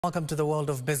Welcome to the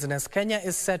world of business. Kenya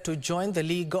is set to join the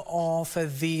League of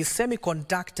the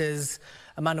Semiconductors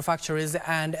Manufacturers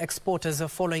and Exporters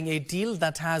following a deal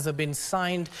that has been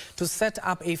signed to set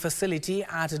up a facility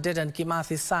at Dedan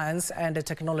Kimathi Science and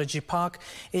Technology Park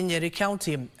in Nyeri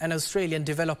County. An Australian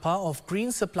developer of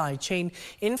green supply chain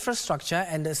infrastructure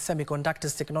and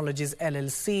Semiconductors Technologies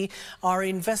LLC are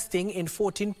investing in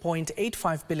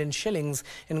 14.85 billion shillings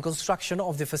in construction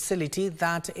of the facility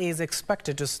that is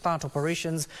expected to start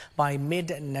operations by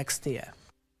mid next year.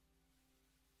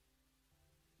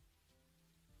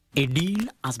 A deal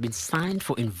has been signed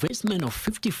for investment of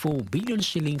 54 billion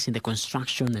shillings in the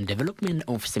construction and development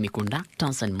of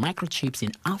semiconductors and microchips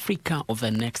in Africa over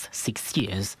the next 6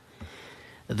 years.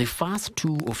 The first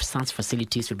two of such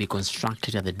facilities will be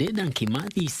constructed at the Dedan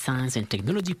Kimathi Science and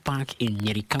Technology Park in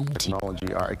Nyeri County.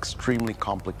 Technology are extremely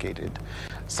complicated,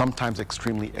 sometimes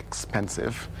extremely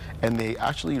expensive, and they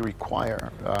actually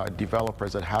require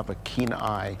developers that have a keen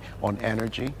eye on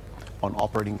energy, on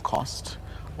operating cost,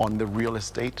 on the real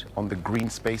estate, on the green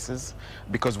spaces,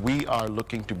 because we are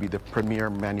looking to be the premier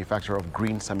manufacturer of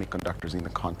green semiconductors in the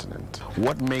continent.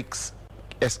 What makes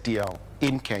STL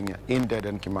in Kenya, in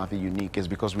Dedan Kimathi, unique is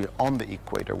because we're on the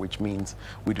equator, which means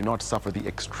we do not suffer the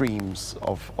extremes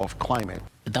of climate.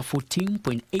 The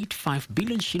 14.85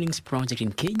 billion shillings project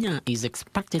in Kenya is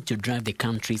expected to drive the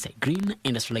country's green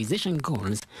industrialization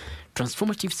goals,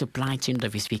 transformative supply chain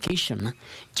diversification,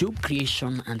 job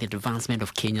creation, and the advancement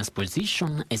of Kenya's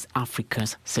position as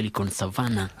Africa's silicon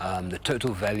savannah. The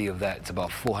total value of that is about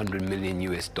 $400 million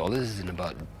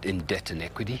in debt and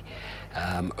equity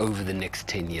over the next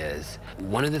 10 years.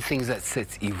 One of the things that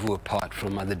sets Ivu apart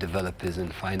from other developers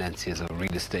and financiers of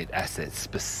real estate assets,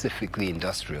 specifically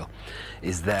industrial,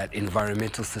 is that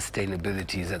environmental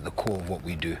sustainability is at the core of what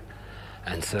we do.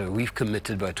 And so we've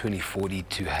committed by 2040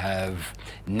 to have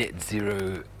net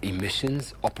zero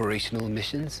emissions, operational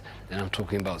emissions, and I'm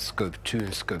talking about scope 2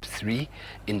 and scope 3,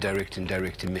 indirect and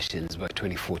direct emissions by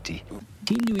 2040.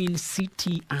 Continuing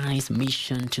CTI's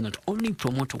mission to not only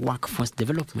promote workforce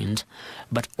development,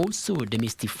 but also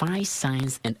demystify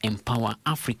science and empower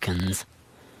Africans.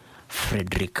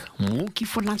 Frederick Muki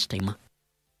for Lunchtime.